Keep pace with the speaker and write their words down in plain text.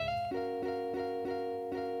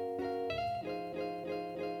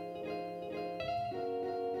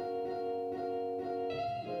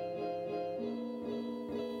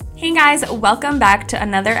Hey guys, welcome back to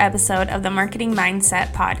another episode of the Marketing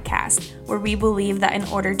Mindset Podcast, where we believe that in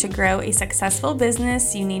order to grow a successful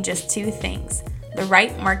business, you need just two things: the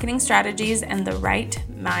right marketing strategies and the right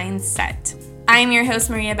mindset. I am your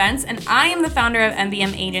host, Maria Benz, and I am the founder of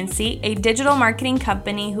MBM Agency, a digital marketing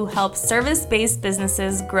company who helps service-based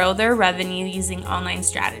businesses grow their revenue using online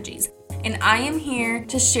strategies. And I am here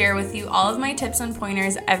to share with you all of my tips and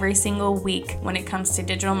pointers every single week when it comes to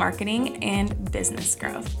digital marketing and business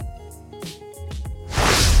growth.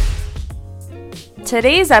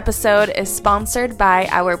 Today's episode is sponsored by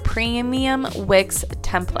our premium Wix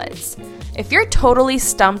templates. If you're totally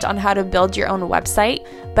stumped on how to build your own website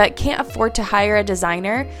but can't afford to hire a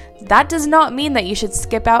designer, that does not mean that you should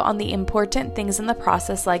skip out on the important things in the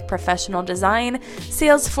process like professional design,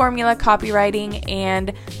 sales formula copywriting,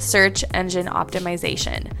 and search engine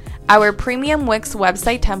optimization. Our premium Wix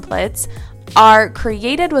website templates are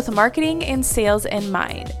created with marketing and sales in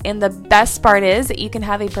mind. And the best part is that you can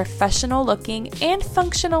have a professional looking and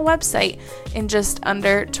functional website in just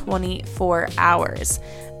under 24 hours.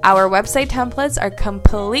 Our website templates are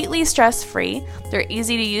completely stress-free. They're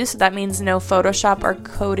easy to use, so that means no Photoshop or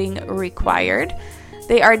coding required.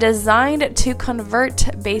 They are designed to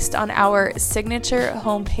convert based on our signature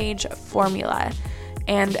homepage formula,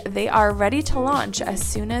 and they are ready to launch as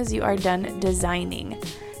soon as you are done designing.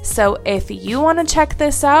 So if you want to check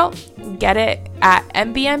this out, get it at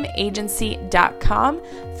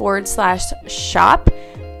mbmagency.com/shop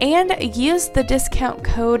and use the discount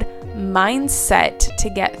code MINDSET to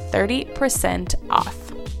get 30% off.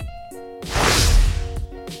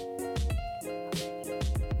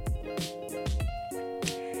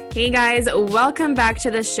 Hey guys, welcome back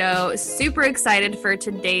to the show. Super excited for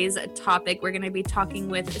today's topic. We're going to be talking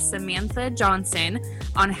with Samantha Johnston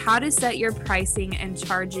on how to set your pricing and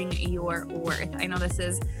charging your worth. I know this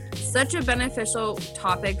is such a beneficial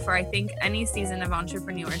topic for, I think, any season of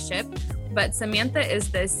entrepreneurship, but Samantha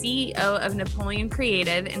is the CEO of Napoleon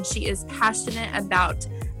Creative, and she is passionate about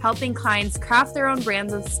helping clients craft their own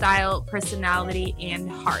brands with style, personality,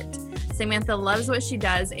 and heart. Samantha loves what she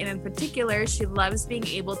does, and in particular, she loves being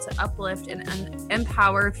able to uplift and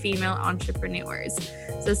empower female entrepreneurs.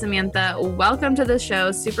 So Samantha, welcome to the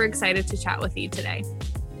show. Super excited to chat with you today.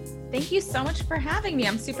 Thank you so much for having me.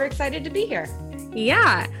 I'm super excited to be here.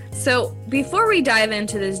 Yeah. So before we dive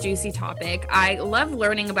into this juicy topic, I love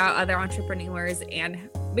learning about other entrepreneurs,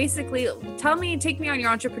 and basically take me on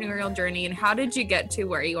your entrepreneurial journey and how did you get to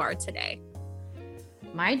where you are today?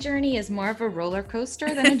 My journey is more of a roller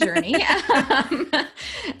coaster than a journey.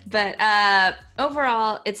 But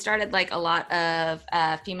overall, it started like a lot of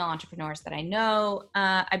female entrepreneurs that I know.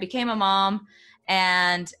 I became a mom,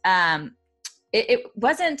 and it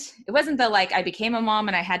wasn't the like I became a mom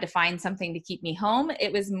and I had to find something to keep me home.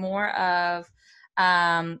 It was more of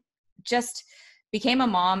just became a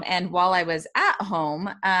mom, and while I was at home,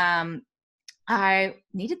 I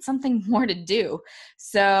needed something more to do.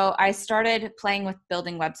 So I started playing with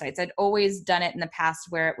building websites. I'd always done it in the past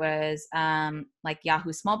where it was like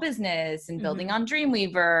Yahoo Small Business and building on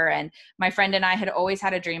Dreamweaver. And my friend and I had always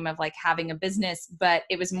had a dream of like having a business, but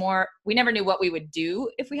it was more, we never knew what we would do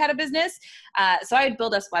if we had a business. So I would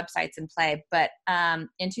build us websites and play. But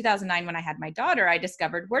in 2009, when I had my daughter, I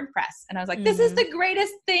discovered WordPress, and I was like, this is the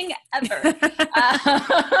greatest thing ever.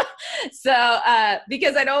 So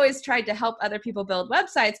because I'd always tried to help other people build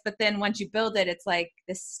websites, but then once you build it, it's like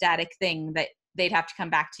this static thing that they'd have to come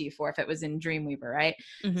back to you for if it was in Dreamweaver, right?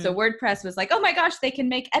 So WordPress was like, oh my gosh, they can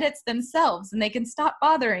make edits themselves and they can stop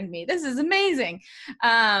bothering me. This is amazing. So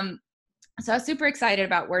I was super excited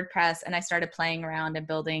about WordPress, and I started playing around and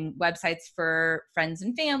building websites for friends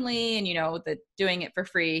and family, and the doing it for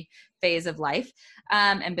free phase of life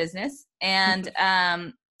and business. And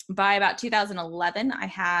by about 2011, I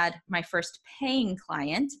had my first paying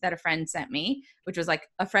client that a friend sent me, which was like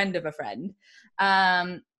a friend of a friend.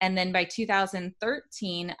 And then by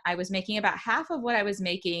 2013, I was making about half of what I was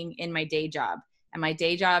making in my day job. And my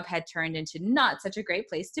day job had turned into not such a great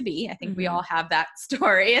place to be. I think we all have that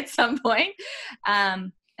story at some point.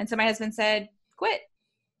 And so my husband said, quit.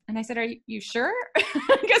 And I said, are you sure?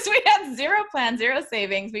 Because we had zero plan, zero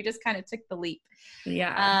savings. We just kind of took the leap.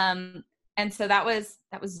 Yeah. And so that was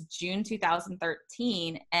June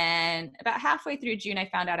 2013. And about halfway through June, I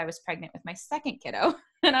found out I was pregnant with my second kiddo.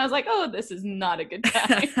 And I was like, oh, this is not a good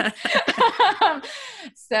time.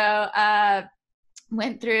 So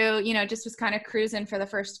went through, just was kind of cruising for the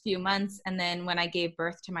first few months. And then when I gave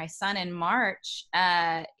birth to my son in March,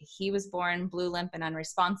 he was born blue, limp, and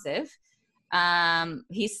unresponsive.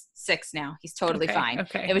 He's 6 now. He's totally fine.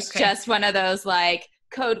 It was just one of those like,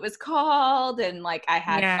 code was called, and like I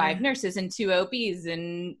had 5 nurses and 2 OBs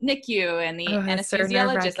and NICU and the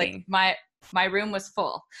anesthesiologist. So like my room was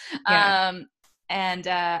full. And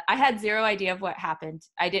I had zero idea of what happened.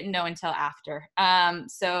 I didn't know until after.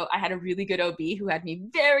 So I had a really good OB who had me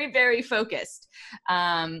very, very focused.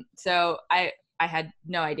 So I had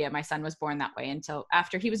no idea my son was born that way until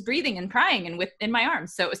after he was breathing and crying and in my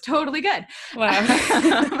arms. So it was totally good. Wow.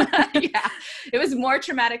 Yeah. It was more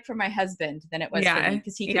traumatic for my husband than it was for me,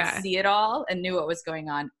 because he could see it all and knew what was going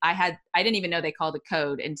on. I didn't even know they called a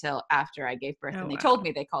code until after I gave birth, and they told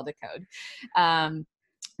me they called a code.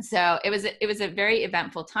 So it was a very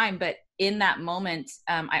eventful time, but in that moment,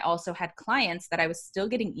 I also had clients that I was still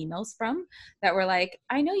getting emails from that were like,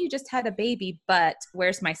 I know you just had a baby, but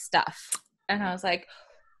where's my stuff? And I was like,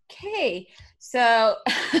 okay. So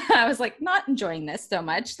I was like, not enjoying this so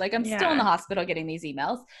much. Like I'm still in the hospital getting these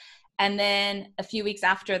emails. And then a few weeks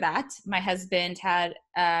after that, my husband had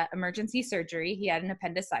emergency surgery. He had an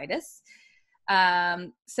appendicitis.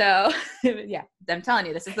 So yeah, I'm telling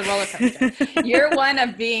you, this is the roller coaster. Year 1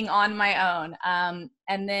 of being on my own.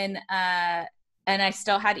 And then, and I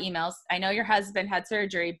still had emails. I know your husband had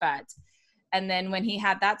surgery, and then when he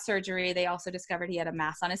had that surgery, they also discovered he had a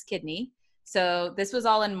mass on his kidney. So this was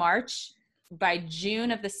all in March. By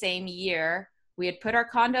June of the same year, we had put our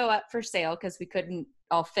condo up for sale because we couldn't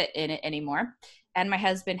all fit in it anymore. And my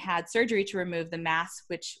husband had surgery to remove the mass,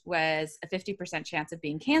 which was a 50% chance of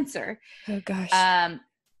being cancer. Oh gosh.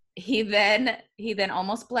 He then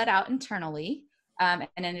almost bled out internally, and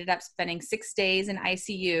ended up spending 6 days in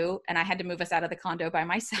ICU. And I had to move us out of the condo by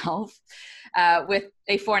myself, with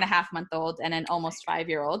a 4.5-month-old and an almost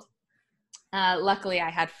 5-year-old. Luckily I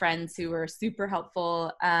had friends who were super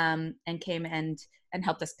helpful, and came and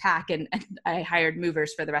helped us pack, and I hired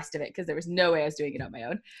movers for the rest of it, because there was no way I was doing it on my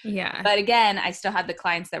own. Yeah. But again, I still had the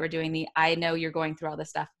clients that were doing I know you're going through all this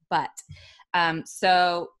stuff, but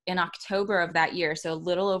so in October of that year, so a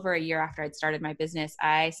little over a year after I'd started my business,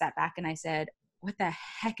 I sat back and I said, what the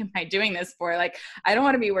heck am I doing this for? Like, I don't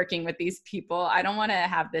want to be working with these people. I don't want to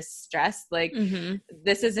have this stress. Like,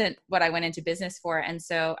 this isn't what I went into business for. And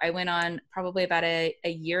so I went on probably about a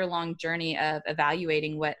year-long journey of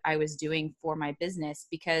evaluating what I was doing for my business,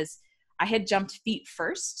 because I had jumped feet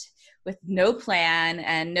first with no plan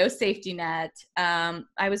and no safety net.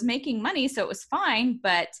 I was making money, so it was fine,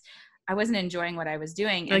 but I wasn't enjoying what I was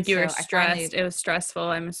doing. Like, you were stressed. It was stressful,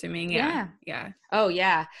 I'm assuming. Yeah. Oh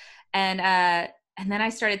yeah. And then I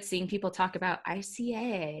started seeing people talk about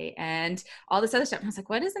ICA and all this other stuff. And I was like,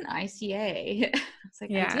 what is an ICA? I was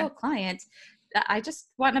like, ideal client. I just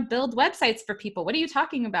want to build websites for people. What are you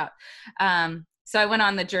talking about? So I went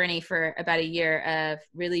on the journey for about a year of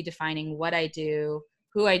really defining what I do,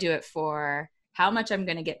 who I do it for, how much I'm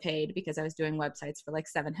going to get paid, because I was doing websites for like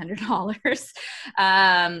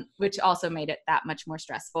 $700, which also made it that much more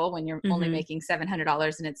stressful when you're only making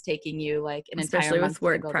 $700 and it's taking you like an entire month to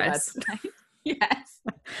build a website. Yes.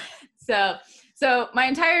 So my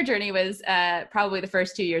entire journey was probably the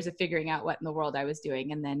first 2 years of figuring out what in the world I was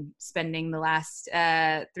doing, and then spending the last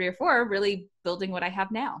 3 or 4 really building what I have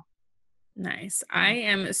now. Nice. I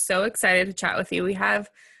am so excited to chat with you. We have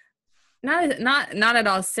not at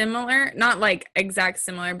all similar, not like exact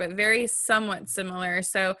similar, but very somewhat similar.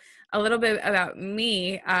 So a little bit about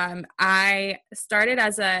me. I started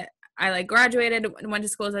I graduated, went to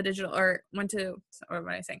school as a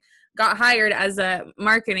got hired as a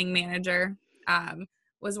marketing manager,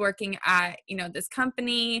 was working at, this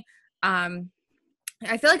company. I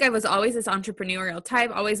feel like I was always this entrepreneurial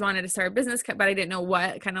type, always wanted to start a business, but I didn't know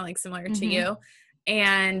what, kind of like similar to you.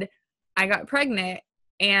 And I got pregnant.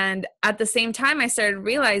 And at the same time, I started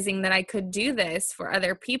realizing that I could do this for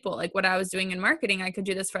other people. Like what I was doing in marketing, I could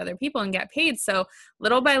do this for other people and get paid. So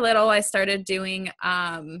little by little, I started doing,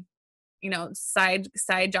 side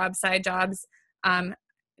jobs,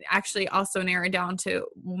 actually also narrowed down to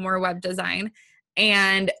more web design.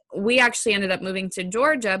 And we actually ended up moving to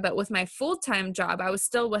Georgia, but with my full-time job, I was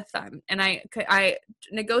still with them. And I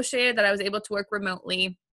negotiated that I was able to work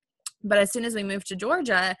remotely. But as soon as we moved to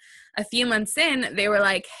Georgia, a few months in, they were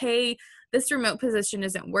like, hey, this remote position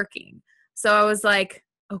isn't working. So I was like,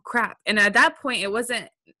 oh, crap. And at that point, it wasn't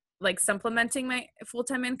like supplementing my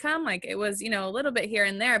full-time income. Like it was, a little bit here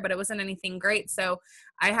and there, but it wasn't anything great. So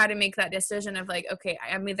I had to make that decision of like, okay,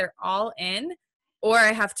 I'm either all in or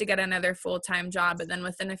I have to get another full-time job. And then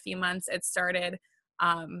within a few months, it started.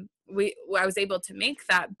 I was able to make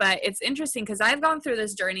that. But it's interesting because I've gone through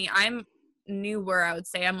this journey. I'm newer, I would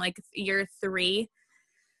say. I'm like year 3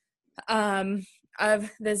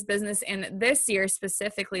 of this business, and this year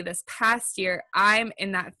specifically, this past year, I'm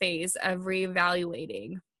in that phase of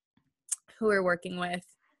reevaluating who we're working with,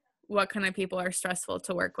 what kind of people are stressful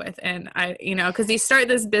to work with. And because you start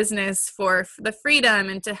this business for the freedom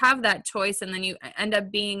and to have that choice, and then you end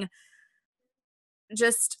up being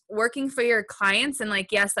just working for your clients. And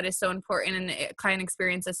like, yes, that is so important, and client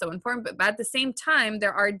experience is so important. But at the same time,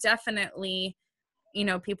 there are definitely,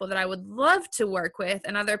 people that I would love to work with,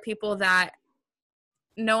 and other people that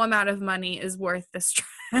no amount of money is worth the stress.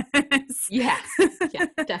 Yeah,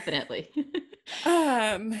 definitely.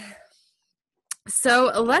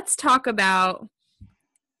 So let's talk about,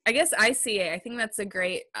 I guess, ICA. I think that's a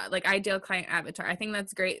great, ideal client avatar. I think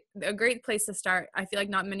that's great. A great place to start. I feel like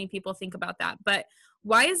not many people think about that, but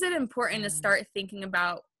why is it important to start thinking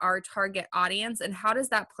about our target audience, and how does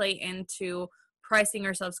that play into pricing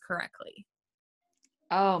ourselves correctly?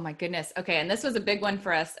 Oh my goodness. Okay. And this was a big one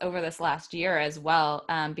for us over this last year as well,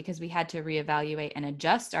 because we had to reevaluate and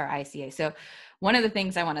adjust our ICA. So one of the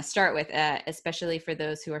things I want to start with, especially for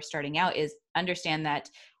those who are starting out, is understand that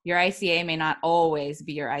your ICA may not always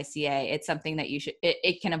be your ICA. It's something that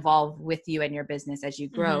it can evolve with you and your business as you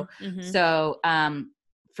grow. So,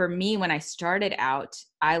 for me, when I started out,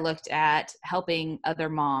 I looked at helping other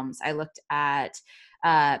moms. I looked at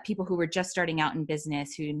people who were just starting out in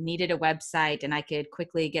business, who needed a website and I could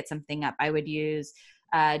quickly get something up. I would use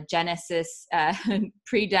Genesis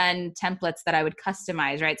pre-done templates that I would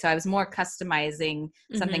customize, right? So I was more customizing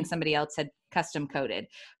something somebody else had custom coded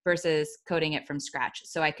versus coding it from scratch.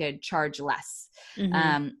 So I could charge less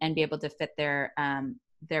and be able to fit their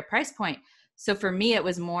price point. So for me, it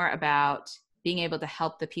was more about being able to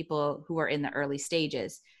help the people who are in the early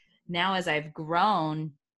stages. Now, as I've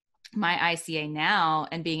grown my ICA now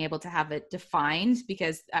and being able to have it defined,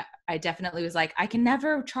 because I definitely was like, I can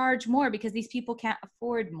never charge more because these people can't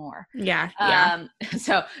afford more. Yeah.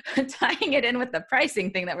 So tying it in with the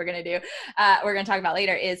pricing thing that we're going to do, we're going to talk about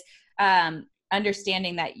later, is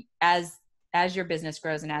understanding that as your business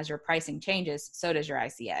grows and as your pricing changes, so does your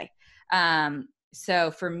ICA.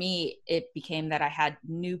 So for me, it became that I had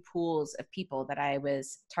new pools of people that I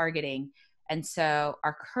was targeting. And so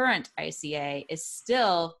our current ICA is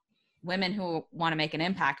still women who want to make an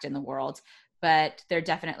impact in the world, but they're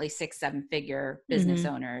definitely 6-7 figure business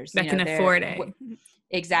owners that can afford it.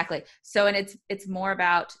 Exactly. So, and it's more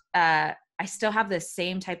about, I still have the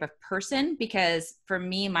same type of person, because for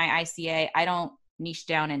me, my ICA, I don't niche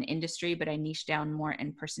down in industry, but I niche down more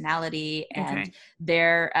in personality and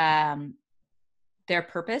their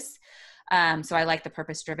purpose. So I like the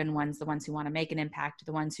purpose-driven ones, the ones who want to make an impact,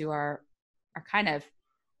 the ones who are kind of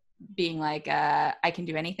being like, I can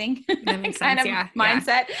do anything that makes kind sense, of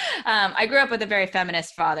mindset. I grew up with a very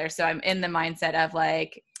feminist father, so I'm in the mindset of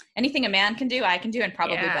like, anything a man can do, I can do, and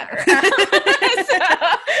probably better.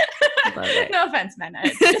 No offense, men.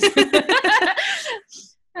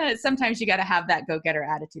 Sometimes you got to have that go-getter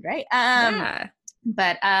attitude, right?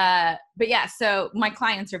 But yeah, so my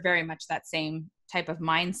clients are very much that same type of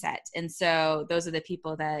mindset. And so those are the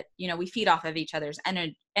people that, we feed off of each other's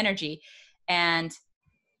energy. And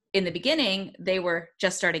in the beginning, they were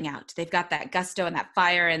just starting out. They've got that gusto and that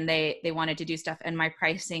fire, and they wanted to do stuff. And my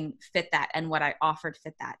pricing fit that, and what I offered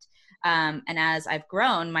fit that. And as I've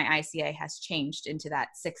grown, my ICA has changed into that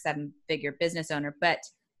 6-7 figure business owner, but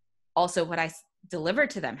also what I deliver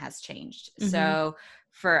to them has changed. So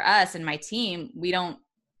for us and my team, we don't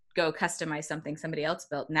go customize something somebody else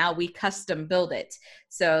built. Now we custom build it.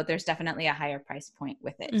 So there's definitely a higher price point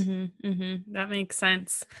with it. That makes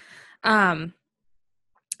sense.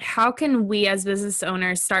 How can we as business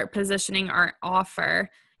owners start positioning our offer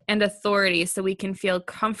and authority so we can feel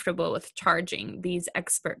comfortable with charging these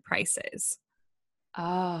expert prices?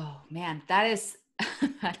 Oh man, that is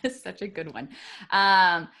such a good one.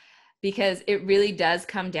 Because it really does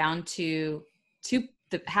come down to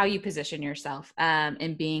how you position yourself,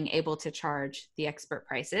 and being able to charge the expert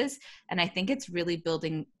prices. And I think it's really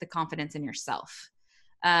building the confidence in yourself.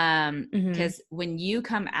 Because when you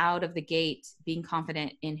come out of the gate being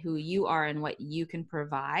confident in who you are and what you can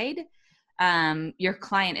provide, your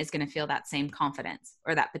client is going to feel that same confidence,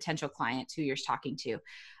 or that potential client who you're talking to.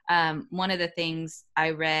 One of the things I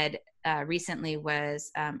read recently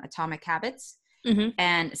was Atomic Habits.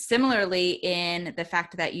 And similarly, in the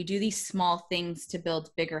fact that you do these small things to build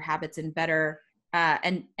bigger habits and better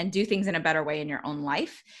and do things in a better way in your own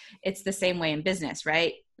life, it's the same way in business,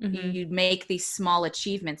 right? You make these small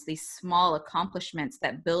achievements, these small accomplishments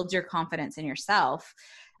that build your confidence in yourself,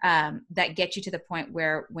 that get you to the point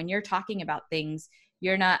where when you're talking about things,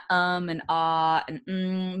 you're not and ah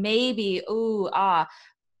and maybe ooh ah,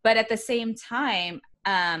 but at the same time,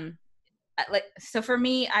 so for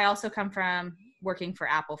me, I also come from working for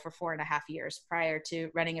Apple for 4.5 years prior to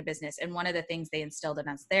running a business. And one of the things they instilled in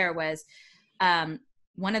us there was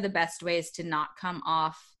one of the best ways to not come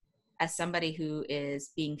off as somebody who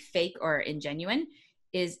is being fake or ingenuine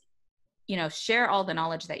is, share all the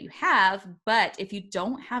knowledge that you have. But if you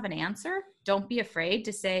don't have an answer, don't be afraid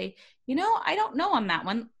to say, I don't know on that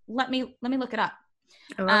one. Let me look it up.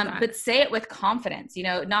 I love that. But say it with confidence,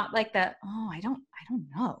 not like the, I don't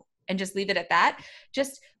know, and just leave it at that.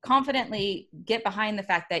 Just confidently get behind the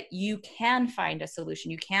fact that you can find a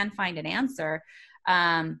solution. You can find an answer.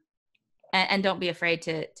 And don't be afraid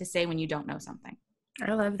to say when you don't know something.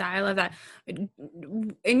 I love that.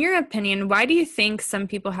 In your opinion, why do you think some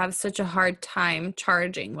people have such a hard time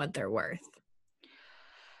charging what they're worth?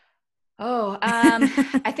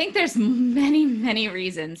 I think there's many, many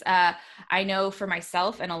reasons. I know for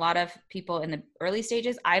myself and a lot of people in the early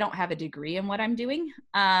stages, I don't have a degree in what I'm doing.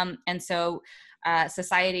 And so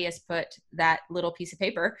society has put that little piece of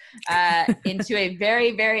paper into a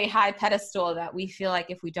very, very high pedestal that we feel like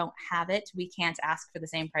if we don't have it, we can't ask for the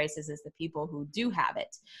same prices as the people who do have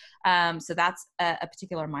it. So that's a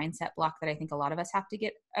particular mindset block that I think a lot of us have to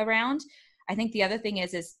get around. I think the other thing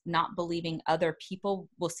is not believing other people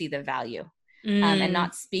will see the value and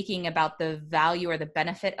not speaking about the value or the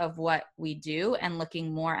benefit of what we do and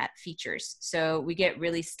looking more at features. So we get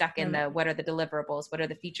really stuck in what are the deliverables, what are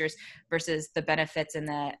the features versus the benefits and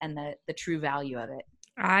the true value of it.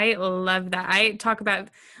 I love that. I talk about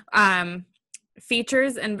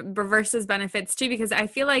features and versus benefits too, because I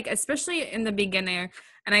feel like, especially in the beginning,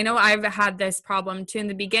 and I know I've had this problem too, in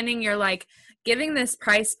the beginning, you're like giving this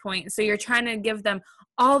price point. So you're trying to give them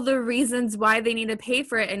all the reasons why they need to pay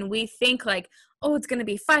for it. And we think like, oh, it's going to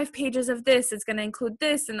be 5 pages of this. It's going to include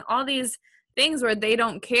this and all these things where they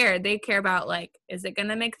don't care. They care about like, is it going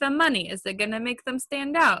to make them money? Is it going to make them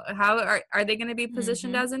stand out? How are they going to be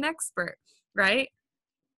positioned as an expert? Right?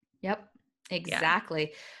 Yep. Exactly.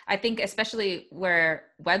 Yeah. I think especially where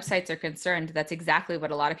websites are concerned, that's exactly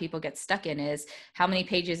what a lot of people get stuck in is how many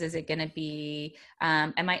pages is it going to be?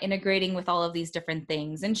 Am I integrating with all of these different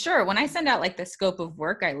things? And sure, when I send out like the scope of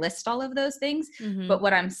work, I list all of those things, but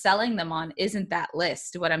what I'm selling them on isn't that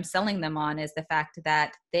list. What I'm selling them on is the fact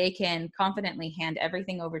that they can confidently hand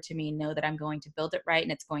everything over to me, know that I'm going to build it right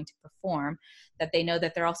and it's going to perform, that they know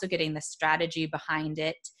that they're also getting the strategy behind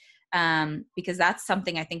it. Because that's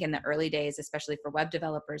something I think in the early days, especially for web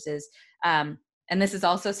developers is, and this is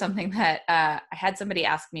also something that I had somebody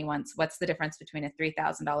ask me once, what's the difference between a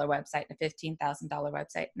 $3,000 website and a $15,000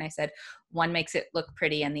 website? And I said, one makes it look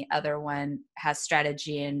pretty and the other one has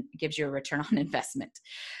strategy and gives you a return on investment.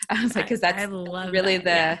 Because that's really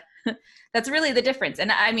that's really the difference.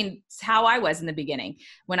 And I mean, it's how I was in the beginning.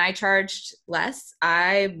 When I charged less,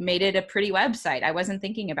 I made it a pretty website. I wasn't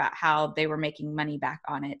thinking about how they were making money back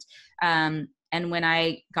on it. And when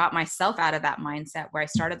I got myself out of that mindset where I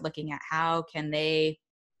started looking at how can they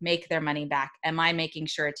make their money back, am I making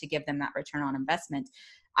sure to give them that return on investment?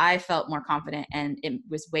 I felt more confident and it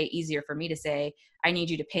was way easier for me to say, I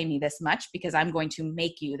need you to pay me this much because I'm going to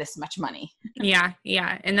make you this much money. Yeah.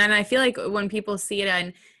 And then I feel like when people see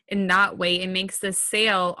it in that way, it makes the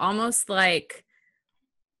sale almost like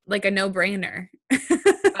a no-brainer.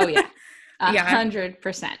 Oh yeah.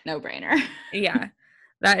 100% no-brainer. Yeah.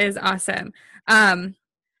 That is awesome.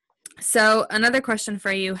 So another question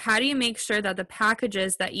for you, how do you make sure that the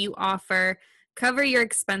packages that you offer cover your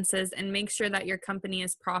expenses and make sure that your company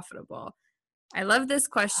is profitable? I love this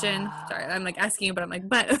question. Sorry, I'm like asking you, but I'm like,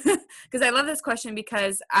 but because I love this question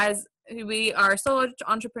because as we are solo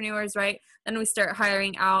entrepreneurs, right? Then we start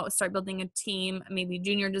hiring out, start building a team, maybe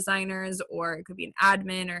junior designers, or it could be an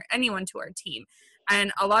admin or anyone to our team.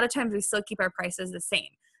 And a lot of times we still keep our prices the same.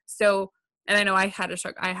 So, and I know I had a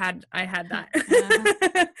struggle. I had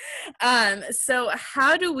that. So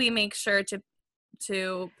how do we make sure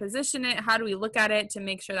to position it? How do we look at it to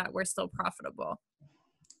make sure that we're still profitable?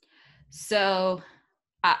 So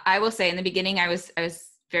I will say in the beginning, I was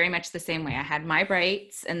very much the same way. I had my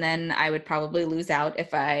rates and then I would probably lose out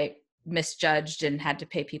if I misjudged and had to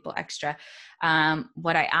pay people extra.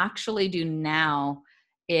 What I actually do now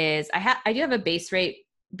is I do have a base rate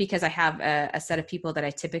because I have a set of people that I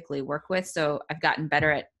typically work with. So I've gotten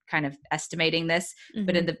better at kind of estimating this.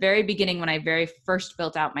 But in the very beginning, when I very first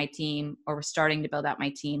built out my team or was starting to build out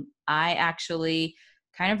my team, I actually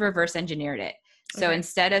kind of reverse engineered it. So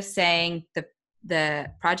instead of saying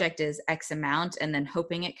the project is X amount and then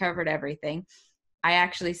hoping it covered everything, I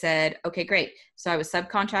actually said, okay, great. So I was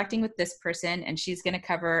subcontracting with this person and she's going to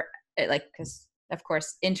cover it, like, because of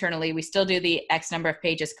course, internally, we still do the X number of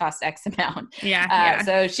pages cost X amount. Yeah.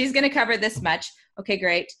 So she's going to cover this much. Okay,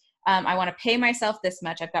 great. I want to pay myself this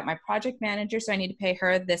much. I've got my project manager, so I need to pay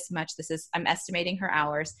her this much. I'm estimating her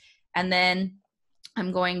hours. And then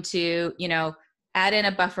I'm going to, add in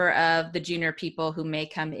a buffer of the junior people who may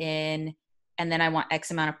come in, and then I want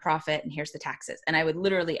X amount of profit, and here's the taxes. And I would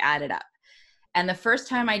literally add it up. And the first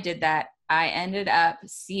time I did that, I ended up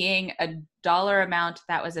seeing a dollar amount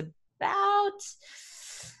that was about,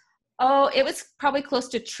 it was probably close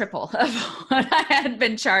to triple of what I had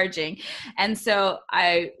been charging. And so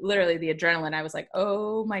the adrenaline, I was like,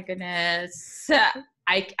 oh my goodness,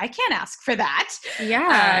 I can't ask for that.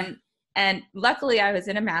 Yeah. And luckily I was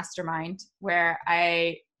in a mastermind where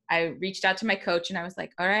I reached out to my coach and I was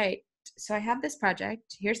like, all right, so I have this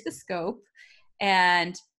project, here's the scope,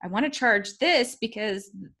 and I want to charge this because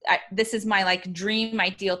this is my dream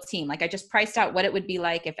ideal team. I just priced out what it would be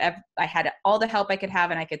like if I had all the help I could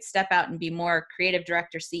have and I could step out and be more creative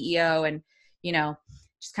director, CEO, and,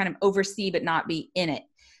 just kind of oversee, but not be in it.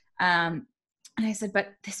 And I said,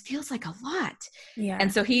 but this feels like a lot. Yeah.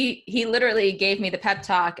 And so he literally gave me the pep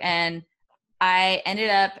talk, and I ended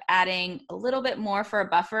up adding a little bit more for a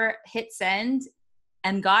buffer, hit send,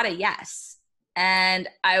 and got a yes. And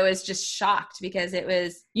I was just shocked because it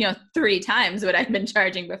was, 3 times what I'd been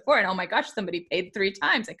charging before. And oh my gosh, somebody paid 3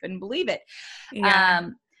 times. I couldn't believe it. Yeah.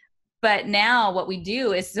 But now what we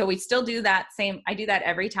do is, so we still do that same, I do that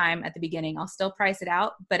every time at the beginning. I'll still price it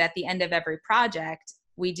out, but at the end of every project,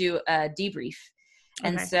 we do a debrief.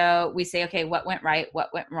 And so we say, okay, what went right? What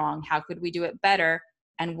went wrong? How could we do it better?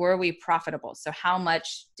 And were we profitable? So how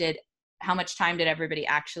much time did everybody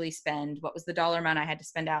actually spend? What was the dollar amount I had to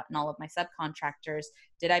spend out in all of my subcontractors?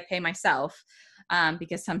 Did I pay myself?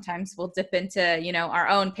 Because sometimes we'll dip into, our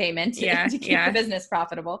own payment to keep the business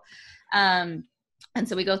profitable. And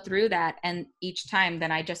so we go through that, and each time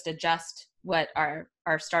then I just adjust what our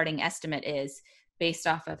starting estimate is based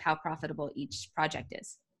off of how profitable each project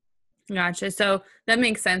is. Gotcha. So that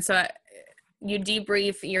makes sense. So you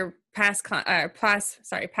debrief your past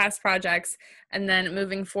projects, and then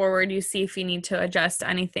moving forward, you see if you need to adjust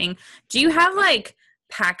anything. Do you have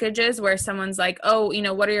packages where someone's like, oh,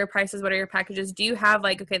 what are your prices? What are your packages? Do you have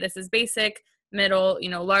okay, this is basic, middle,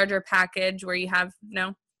 larger package where you have,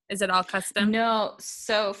 is it all custom? No.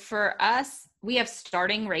 So for us, we have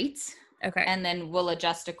starting rates. Okay. And then we'll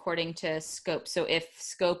adjust according to scope. So if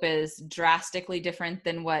scope is drastically different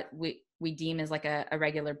than what we deem as a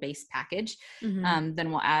regular base package,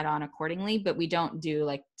 then we'll add on accordingly, but we don't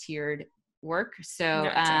do tiered work. So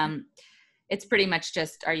Gotcha. It's pretty much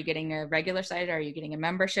just, are you getting a regular site? Are you getting a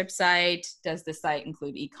membership site? Does the site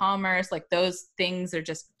include e-commerce? Those things are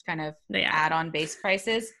just kind of add-on base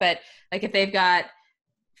prices. But if they've got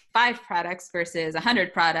 5 products versus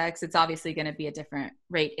 100 products, it's obviously going to be a different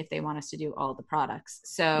rate if they want us to do all the products.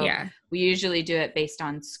 So we usually do it based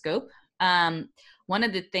on scope. One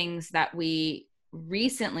of the things that we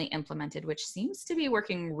recently implemented, which seems to be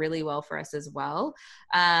working really well for us as well,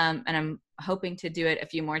 and I'm hoping to do it a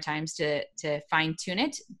few more times to fine tune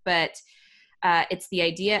it, but it's the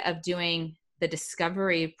idea of doing the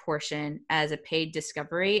discovery portion as a paid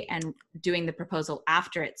discovery and doing the proposal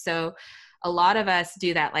after it. So a lot of us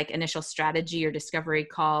do that initial strategy or discovery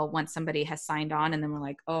call once somebody has signed on, and then we're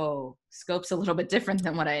like, oh, scope's a little bit different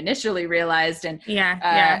than what I initially realized. And,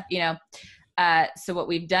 so what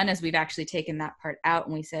we've done is we've actually taken that part out,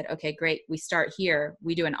 and we said, okay, great. We start here.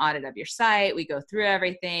 We do an audit of your site. We go through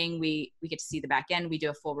everything. We get to see the back end. We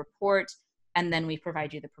do a full report, and then we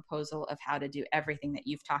provide you the proposal of how to do everything that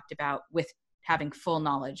you've talked about with having full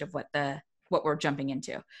knowledge of what we're jumping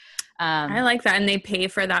into. I like that. And they pay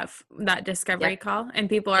for that discovery call, and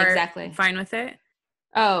people are fine with it.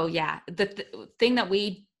 Oh yeah. The thing that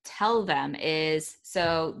we tell them is,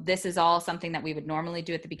 so this is all something that we would normally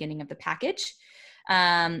do at the beginning of the package.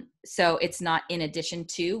 So it's not in addition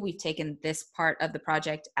to, we've taken this part of the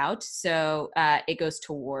project out. So it goes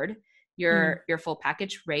toward your full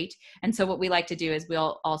package rate. And so what we like to do is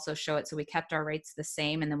we'll also show it. So we kept our rates the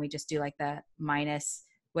same, and then we just do the minus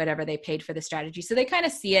whatever they paid for the strategy. So they kind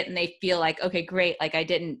of see it and they feel okay, great. I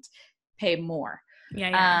didn't pay more.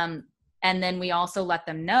 And then we also let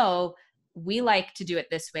them know, we like to do it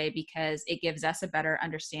this way because it gives us a better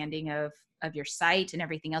understanding of your site and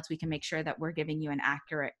everything else. We can make sure that we're giving you an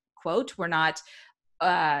accurate quote. We're not,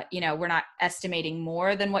 we're not estimating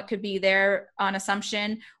more than what could be there on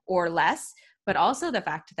assumption or less, but also the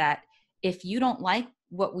fact that if you don't like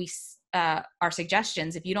what our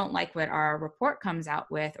suggestions, if you don't like what our report comes out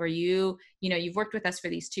with, or you've worked with us for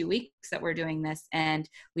these 2 weeks that we're doing this and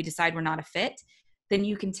we decide we're not a fit, then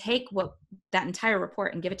you can take that entire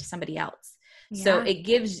report and give it to somebody else. Yeah. So it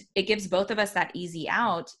gives both of us that easy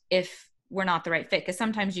out if we're not the right fit. Because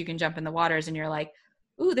sometimes you can jump in the waters and you're like,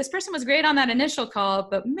 ooh, this person was great on that initial call,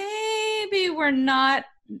 but maybe we're not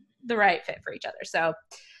the right fit for each other. So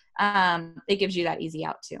it gives you that easy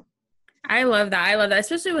out too. I love that. I love that.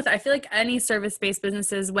 Especially with, I feel like any service-based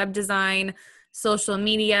businesses, web design, social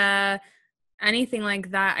media, anything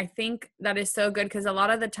like that. I think that is so good because a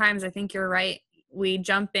lot of the times I think you're right. We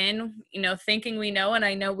jump in, thinking we know, and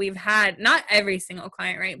I know we've had not every single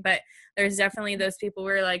client, right? But there's definitely those people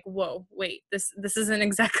where like, whoa, wait, this isn't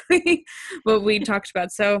exactly what we talked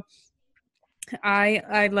about. So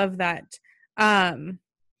I love that.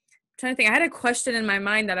 Trying to think, I had a question in my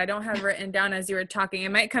mind that I don't have written down as you were talking.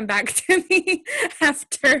 It might come back to me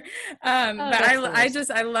after. But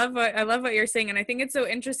I love what you're saying. And I think it's so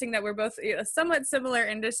interesting that we're both somewhat similar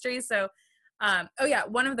industries. So,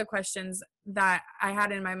 one of the questions that I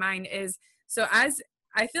had in my mind is, so as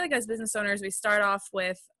I feel like as business owners, we start off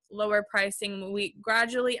with lower pricing, we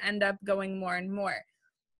gradually end up going more and more.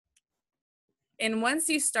 And once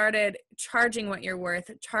you started charging what you're worth,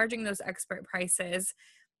 charging those expert prices,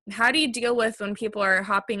 how do you deal with when people are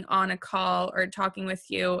hopping on a call or talking with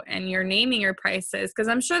you and you're naming your prices? Because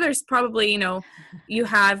I'm sure there's probably, you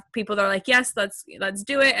have people that are like, yes, let's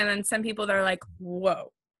do it. And then some people that are like,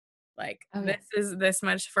 whoa, like this is this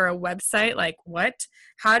much for a website. Like what?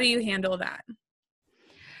 How do you handle that?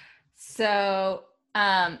 So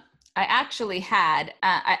I actually had,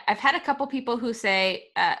 I've had a couple people who say,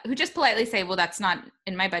 who just politely say, well, that's not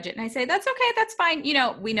in my budget. And I say, that's okay. That's fine.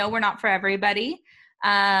 We know we're not for everybody.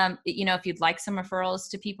 If you'd like some referrals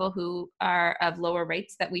to people who are of lower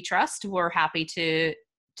rates that we trust, we're happy to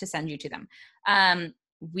send you to them.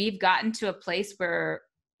 We've gotten to a place where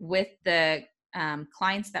with the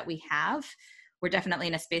clients that we have, we're definitely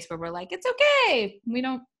in a space where we're like, it's okay.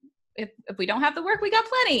 If we don't have the work, we got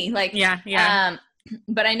plenty. Like, yeah.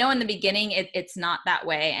 But I know in the beginning, it's not that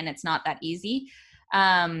way and it's not that easy.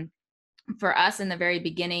 For us in the very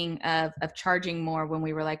beginning of charging more, when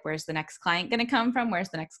we were like, where's the next client going to come from? Where's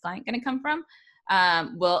the next client going to come from?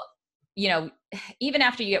 Well, even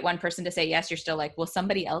after you get one person to say yes, you're still like, will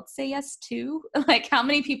somebody else say yes too? Like how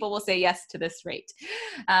many people will say yes to this rate?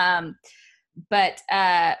 But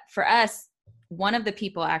for us, one of the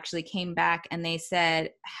people actually came back and they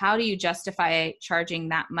said, how do you justify charging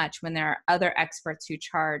that much when there are other experts who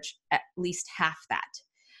charge at least half that?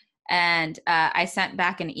 And I sent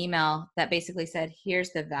back an email that basically said,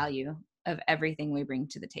 here's the value of everything we bring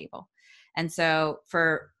to the table. And so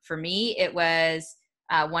for me, it was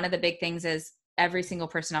one of the big things is every single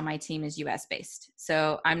person on my team is US based.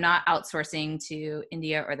 So I'm not outsourcing to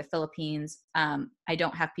India or the Philippines. I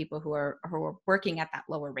don't have people who are working at that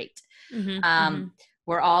lower rate.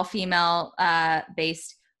 We're all female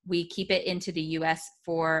based. We keep it into the US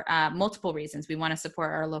for multiple reasons. We want to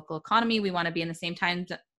support our local economy. We want to be in the same time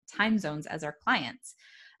zones as our clients.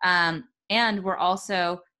 And we're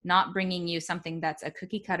also not bringing you something that's a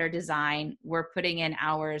cookie cutter design. We're putting in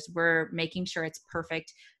hours. We're making sure it's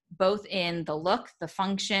perfect, both in the look, the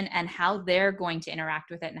function, and how they're going to interact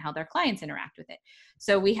with it and how their clients interact with it.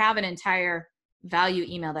 So we have an entire value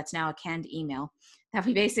email that's now a canned email that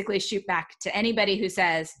we basically shoot back to anybody who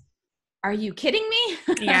says, are you kidding me?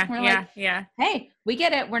 Yeah. Hey, we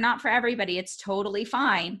get it. We're not for everybody. It's totally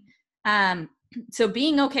fine. So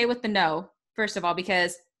being okay with the no, first of all,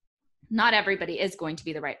 because not everybody is going to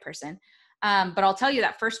be the right person. But I'll tell you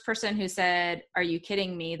that first person who said, are you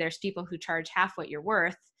kidding me? There's people who charge half what you're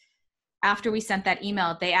worth. After we sent that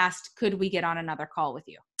email, they asked, could we get on another call with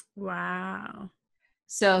you? Wow.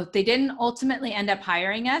 So they didn't ultimately end up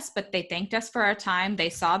hiring us, but they thanked us for our time. They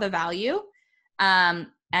saw the value, and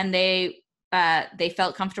they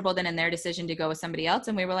felt comfortable then in their decision to go with somebody else.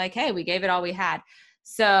 And we were like, hey, we gave it all we had.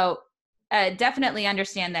 So definitely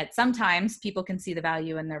understand that sometimes people can see the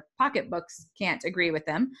value and their pocketbooks can't agree with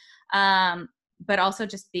them. But also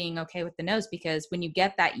just being okay with the no's, because when you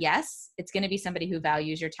get that yes, it's going to be somebody who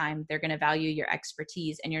values your time. They're going to value your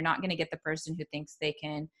expertise, and you're not going to get the person who thinks they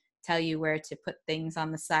can tell you where to put things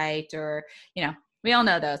on the site, or, we all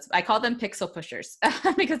know those. I call them pixel pushers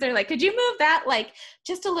because they're like, could you move that like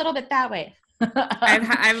just a little bit that way?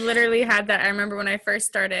 I've literally had that. I remember when I first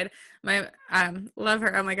started, my love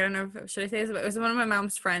her. I'm like, I don't know should I say this, but it was one of my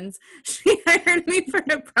mom's friends. She hired me for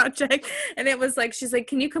a project, and it was like, she's like,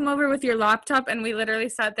 can you come over with your laptop? And we literally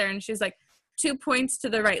sat there, and she's like, 2 points to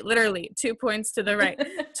the right, literally 2 points to the right,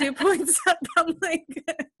 2 points up. I'm like,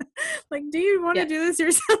 do you want to do this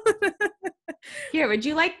yourself? Here, would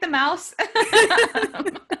you like the mouse?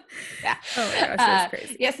 Yeah. Oh my gosh, that's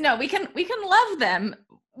crazy. Yes, no, we can love them.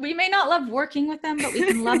 We may not love working with them, but we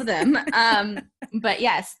can love them. But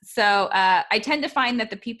yes, so I tend to find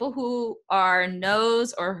that the people who are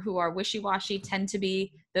no's or who are wishy-washy tend to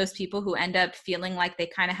be those people who end up feeling like they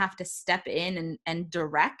kind of have to step in and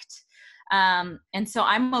direct. And so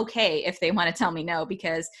I'm okay if they want to tell me no,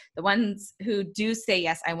 because the ones who do say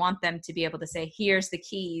yes, I want them to be able to say, here's the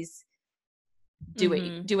keys, do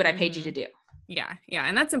what I paid you to do. Yeah. Yeah.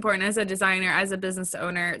 And that's important as a designer, as a business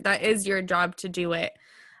owner, that is your job to do it.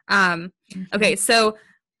 Okay. So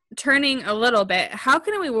turning a little bit, how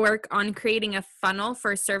can we work on creating a funnel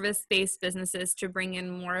for service-based businesses to bring in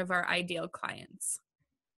more of our ideal clients?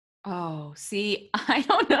 Oh, see, I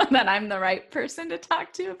don't know that I'm the right person to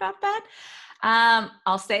talk to about that.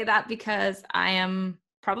 I'll say that because I am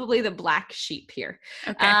probably the black sheep here.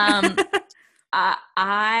 Okay.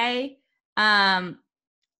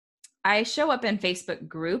 I show up in Facebook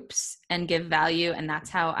groups and give value, and that's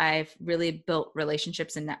how I've really built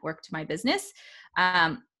relationships and networked my business.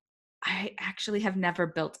 I actually have never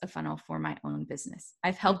built a funnel for my own business.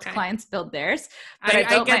 I've helped clients build theirs, but I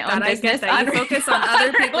built my own business. I get that. You focus on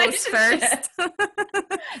other people's first.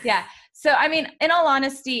 Yeah. So, I mean, in all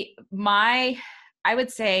honesty, I would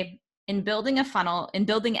say in building a funnel, in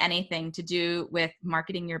building anything to do with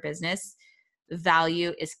marketing your business,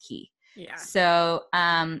 value is key. Yeah. So,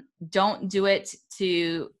 don't do it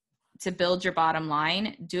to build your bottom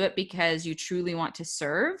line. Do it because you truly want to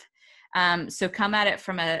serve. So come at it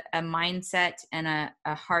from a mindset and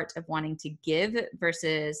a heart of wanting to give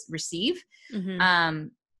versus receive.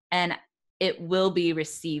 And it will be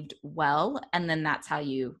received well. And then that's how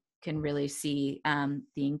you can really see the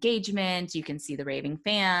engagement. You can see the raving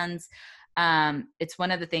fans. It's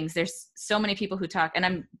one of the things, there's so many people who talk, and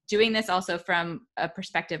I'm doing this also from a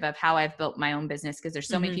perspective of how I've built my own business. Cause there's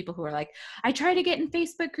so many people who are like, I try to get in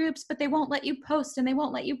Facebook groups, but they won't let you post and they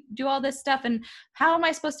won't let you do all this stuff. And how am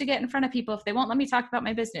I supposed to get in front of people if they won't let me talk about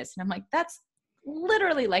my business? And I'm like, that's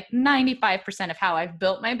literally like 95% of how I've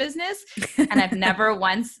built my business. And I've never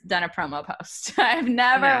once done a promo post. I've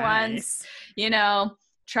never once,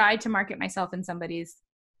 tried to market myself in somebody's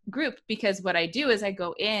group, because what I do is I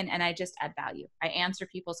go in and I just add value. I answer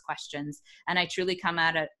people's questions and I truly come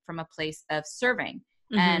at it from a place of serving.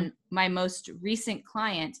 And my most recent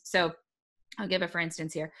client, so I'll give a for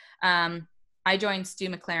instance here. I joined Stu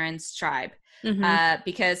McLaren's tribe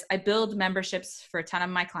because I build memberships for a ton of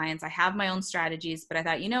my clients. I have my own strategies, but I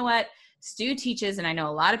thought, you know what? Stu teaches, and I know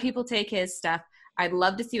a lot of people take his stuff. I'd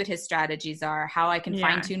love to see what his strategies are, how I can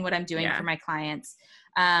fine tune what I'm doing for my clients.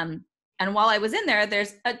 And while I was in there,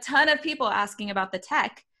 there's a ton of people asking about the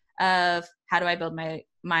tech of how do I build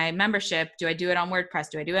my membership? Do I do it on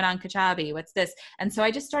WordPress? Do I do it on Kajabi? What's this? And so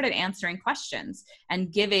I just started answering questions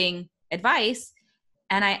and giving advice.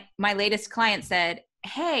 And my latest client said,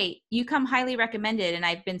 hey, you come highly recommended, and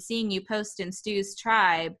I've been seeing you post in Stu's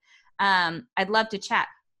tribe. I'd love to chat.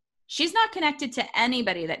 She's not connected to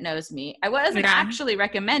anybody that knows me. I wasn't actually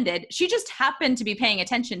recommended. She just happened to be paying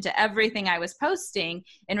attention to everything I was posting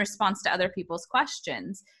in response to other people's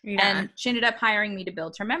questions. And she ended up hiring me to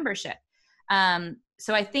build her membership.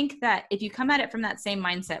 So I think that if you come at it from that same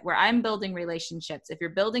mindset where I'm building relationships, if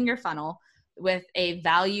you're building your funnel with a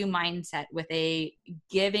value mindset, with a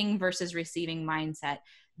giving versus receiving mindset,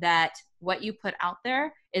 that what you put out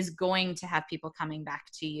there is going to have people coming back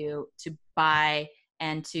to you to buy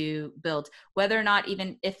and to build. Whether or not,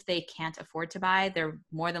 even if they can't afford to buy, they're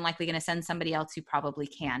more than likely going to send somebody else who probably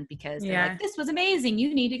can, because they're like, this was amazing.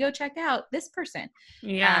 You need to go check out this person.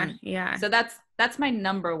 So that's my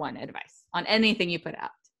number one advice on anything you put out.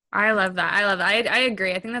 I love that. I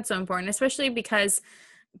agree. I think that's so important, especially because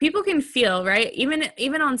people can feel, right?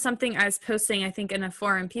 Even on something as posting, I think in a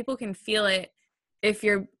forum, people can feel it if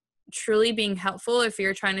you're truly being helpful, if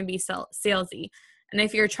you're trying to be salesy. And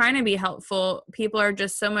if you're trying to be helpful, people are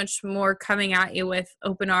just so much more coming at you with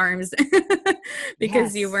open arms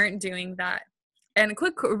because you weren't doing that. And a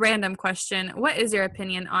quick random question. What is your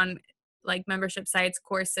opinion on like membership sites,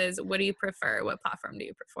 courses? What do you prefer? What platform do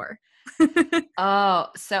you prefer?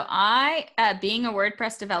 So I, being a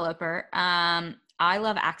WordPress developer, I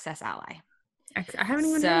love Access Ally. I haven't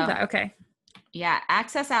even heard of that. Okay. Yeah,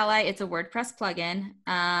 Access Ally, it's a WordPress plugin.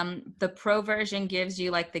 The pro version gives you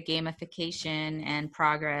like the gamification and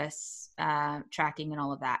progress tracking and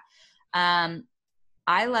all of that.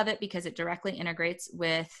 I love it because it directly integrates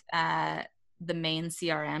with the main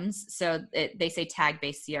CRMs. So they say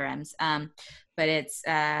tag-based CRMs, but it's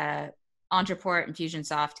Entreport,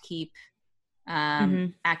 Infusionsoft, Keep,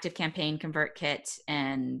 ActiveCampaign, ConvertKit,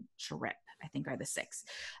 and Drip, I think are the 6.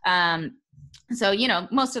 So,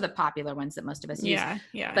 most of the popular ones that most of us use.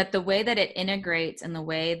 Yeah. But the way that it integrates and the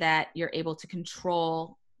way that you're able to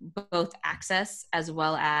control both access as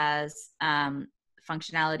well as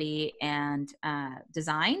functionality and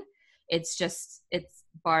design it's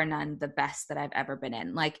bar none the best that I've ever been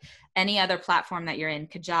in. Like any other platform that you're in,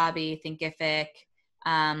 Kajabi, Thinkific,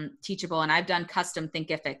 Teachable, and I've done custom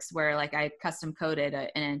Thinkifics where like I custom coded an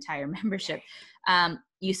entire membership.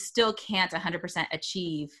 You still can't 100%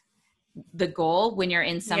 achieve the goal when you're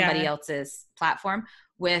in somebody else's platform.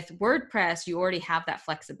 With WordPress, you already have that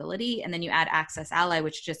flexibility, and then you add Access Ally,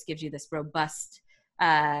 which just gives you this robust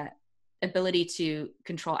ability to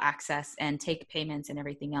control access and take payments and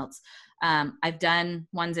everything else. I've done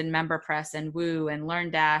ones in MemberPress and Woo and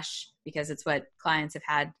LearnDash because it's what clients have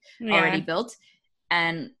had already built.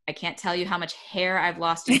 And I can't tell you how much hair I've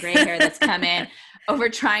lost and gray hair that's come in over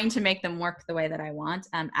trying to make them work the way that I want.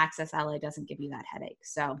 Access Ally doesn't give you that headache.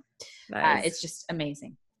 So it's just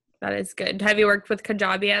amazing. That is good. Have you worked with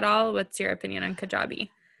Kajabi at all? What's your opinion on Kajabi?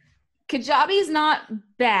 Kajabi is not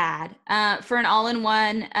bad for an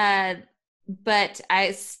all-in-one, but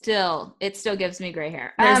it still gives me gray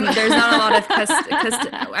hair. There's not a lot of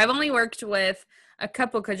custom. I've only worked with a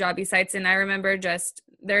couple Kajabi sites, and I remember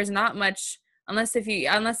there's not much. Unless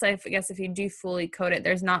I guess if you do fully code it,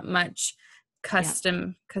 there's not much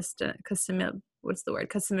custom, what's the word?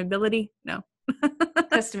 Customability? No.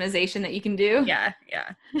 Customization that you can do. Yeah.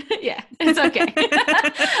 Yeah, it's okay.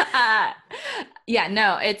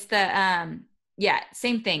 No, it's the,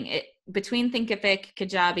 same thing. Between Thinkific,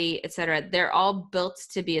 Kajabi, etc., they're all built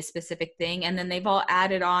to be a specific thing. And then they've all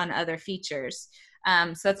added on other features.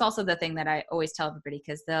 So that's also the thing that I always tell everybody,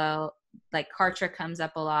 because they'll like Kartra comes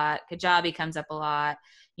up a lot, Kajabi comes up a lot,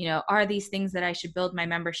 are these things that I should build my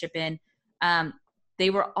membership in? They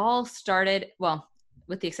were all started, well,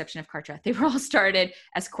 with the exception of Kartra, they were all started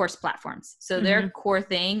as course platforms. So their core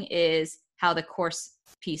thing is how the course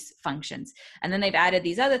piece functions. And then they've added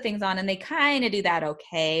these other things on, and they kind of do that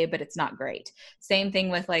okay, but it's not great. Same thing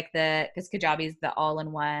with because Kajabi is the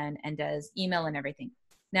all-in-one and does email and everything.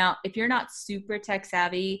 Now, if you're not super tech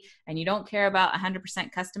savvy and you don't care about 100%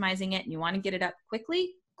 customizing it and you want to get it up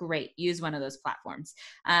quickly, great. Use one of those platforms.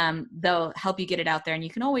 They'll help you get it out there, and you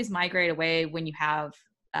can always migrate away when you have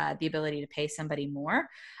the ability to pay somebody more.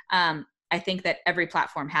 I think that every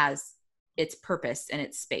platform has its purpose and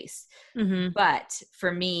its space. But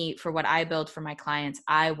for me, for what I build for my clients,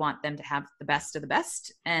 I want them to have the best of the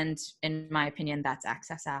best. And in my opinion, that's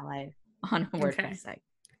Access Ally on a WordPress site.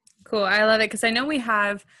 Cool. I love it, because I know we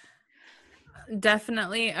have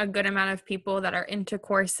definitely a good amount of people that are into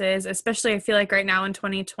courses, especially I feel like right now in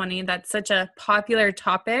 2020, that's such a popular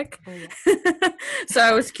topic. Oh, yeah. So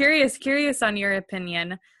I was curious on your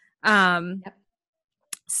opinion.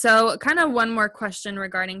 So kind of one more question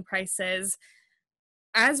regarding prices.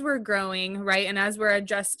 As we're growing, right, and as we're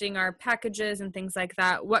adjusting our packages and things like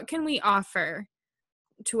that, what can we offer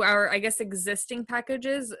to our, I guess, existing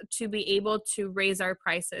packages to be able to raise our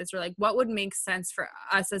prices? Or like, what would make sense for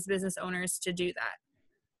us as business owners to do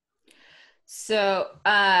that? So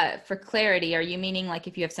for clarity, are you meaning like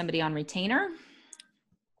if you have somebody on retainer?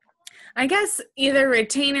 I guess either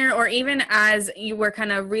retainer, or even as you were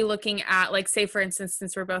kind of relooking at, like, say, for instance,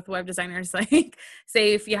 since we're both web designers, like,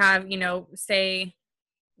 say if you have, say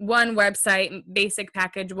one website basic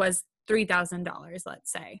package was $3,000,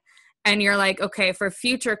 let's say. And you're like, okay, for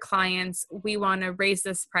future clients, we want to raise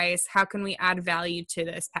this price. How can we add value to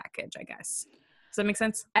this package, I guess? Does that make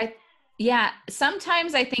sense?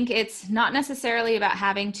 Sometimes I think it's not necessarily about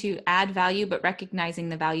having to add value, but recognizing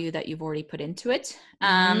the value that you've already put into it.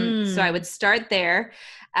 So I would start there.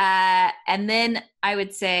 And then I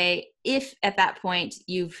would say, if at that point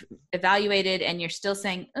you've evaluated and you're still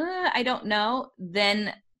saying, I don't know,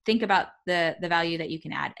 then think about the value that you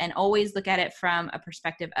can add, and always look at it from a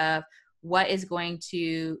perspective of what is going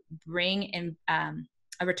to bring in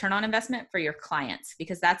a return on investment for your clients,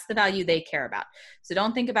 because that's the value they care about. So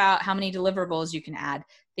don't think about how many deliverables you can add.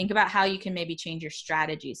 Think about how you can maybe change your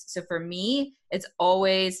strategies. So for me, it's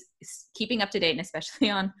always keeping up to date, and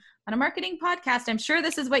especially on a marketing podcast, I'm sure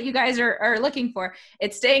this is what you guys are looking for.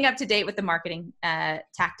 It's staying up to date with the marketing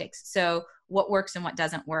tactics. So what works and what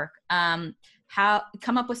doesn't work. How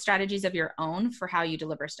come up with strategies of your own for how you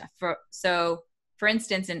deliver stuff. For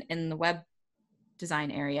instance, in the web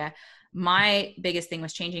design area, my biggest thing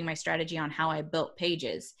was changing my strategy on how I built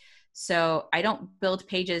pages. So I don't build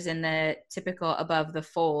pages in the typical above the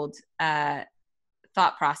fold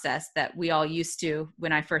thought process that we all used to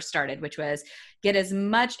when I first started, which was get as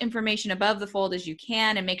much information above the fold as you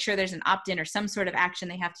can and make sure there's an opt-in or some sort of action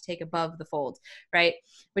they have to take above the fold, right?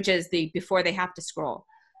 Which is before they have to scroll.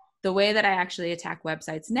 The way that I actually attack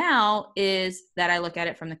websites now is that I look at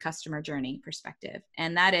it from the customer journey perspective.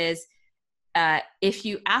 And that is, if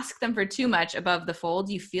you ask them for too much above the fold,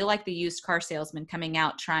 you feel like the used car salesman coming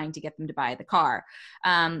out trying to get them to buy the car.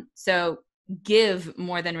 So give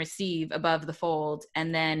more than receive above the fold,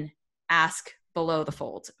 and then ask below the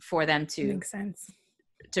fold for them to Makes sense.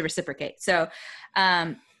 To reciprocate. So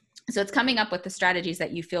it's coming up with the strategies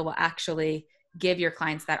that you feel will actually give your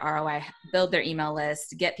clients that ROI, build their email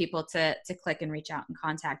list, get people to click and reach out and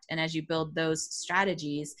contact. And as you build those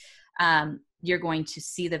strategies, you're going to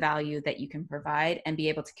see the value that you can provide and be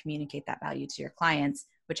able to communicate that value to your clients,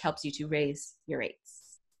 which helps you to raise your rates.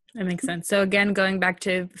 That makes sense. So again, going back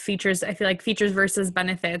to features, I feel like features versus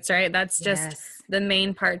benefits, right? That's just the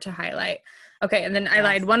main part to highlight. Okay. And then I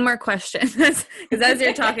lied. One more question, because as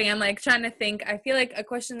you're talking, I'm like trying to think. I feel like a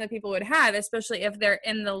question that people would have, especially if they're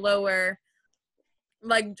in the lower,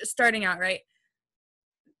 like starting out, right?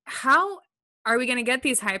 How are we going to get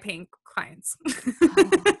these high paying clients?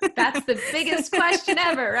 That's the biggest question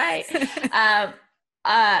ever, right?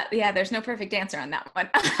 There's no perfect answer on that one.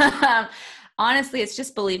 Honestly, it's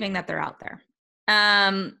just believing that they're out there.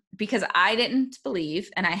 Because I didn't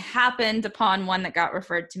believe, and I happened upon one that got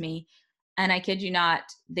referred to me, and I kid you not,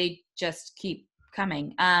 they just keep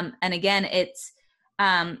coming. And again, it's,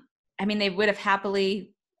 they would have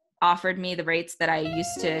happily offered me the rates that I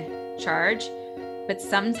used to charge, but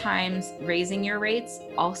sometimes raising your rates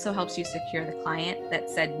also helps you secure the client that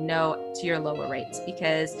said no to your lower rates,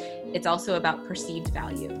 because it's also about perceived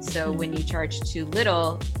value. So when you charge too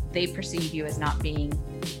little, they perceive you as not being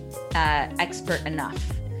expert enough.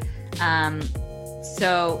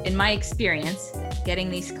 So in my experience, getting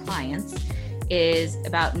these clients is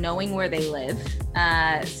about knowing where they live.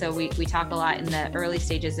 So we talk a lot in the early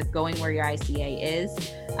stages of going where your ICA is.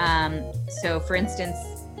 So for instance,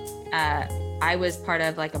 I was part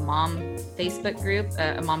of like a mom Facebook group,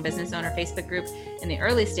 a mom business owner Facebook group in the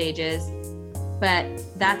early stages, but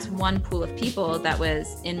that's one pool of people that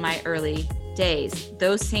was in my early days.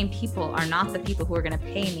 Those same people are not the people who are going to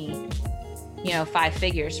pay me, 5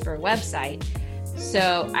 figures for a website.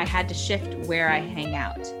 So I had to shift where I hang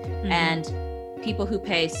out. And people who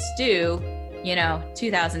pay Stu,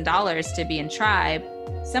 $2,000 to be in Tribe,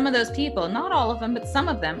 some of those people, not all of them, but some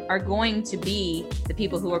of them are going to be the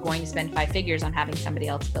people who are going to spend 5 figures on having somebody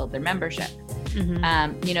else build their membership.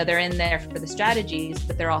 They're in there for the strategies,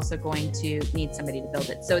 but they're also going to need somebody to build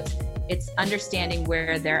it. So it's understanding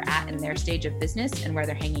where they're at in their stage of business and where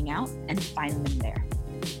they're hanging out, and find them there.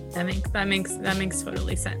 That makes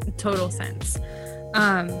total sense.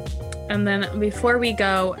 And then before we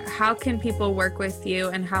go, how can people work with you,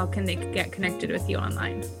 and how can they get connected with you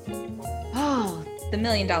online? Oh, the $1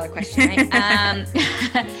 million question,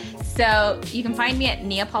 right? So you can find me at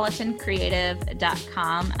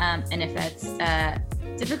neapolitancreative.com. And if that's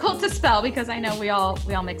difficult to spell, because I know we all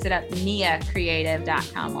mix it up,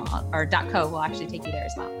 neacreative.com or .co will actually take you there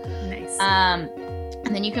as well. Nice.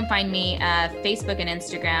 And then you can find me, Facebook and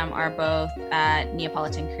Instagram are both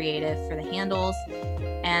Neapolitan Creative for the handles.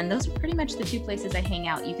 And those are pretty much the 2 places I hang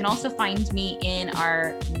out. You can also find me in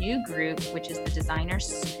our new group, which is the Designer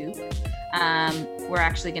Scoop. We're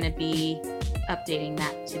actually going to be updating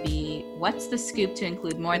that to be What's the Scoop, to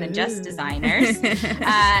include more than just designers,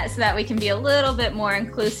 so that we can be a little bit more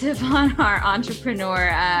inclusive on our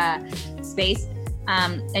entrepreneur space.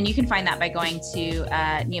 And you can find that by going to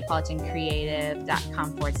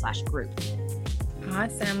neapolitancreative.com/group.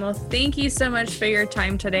 Awesome. Well, thank you so much for your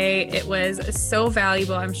time today. It was so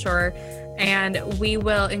valuable, I'm sure. And we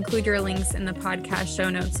will include your links in the podcast show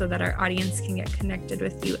notes so that our audience can get connected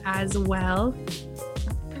with you as well.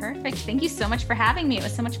 Perfect. Thank you so much for having me. It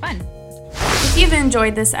was so much fun. If you've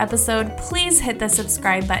enjoyed this episode, please hit the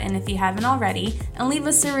subscribe button if you haven't already, and leave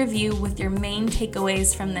us a review with your main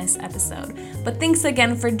takeaways from this episode. But thanks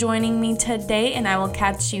again for joining me today, and I will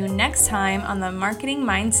catch you next time on the Marketing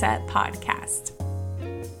Mindset Podcast.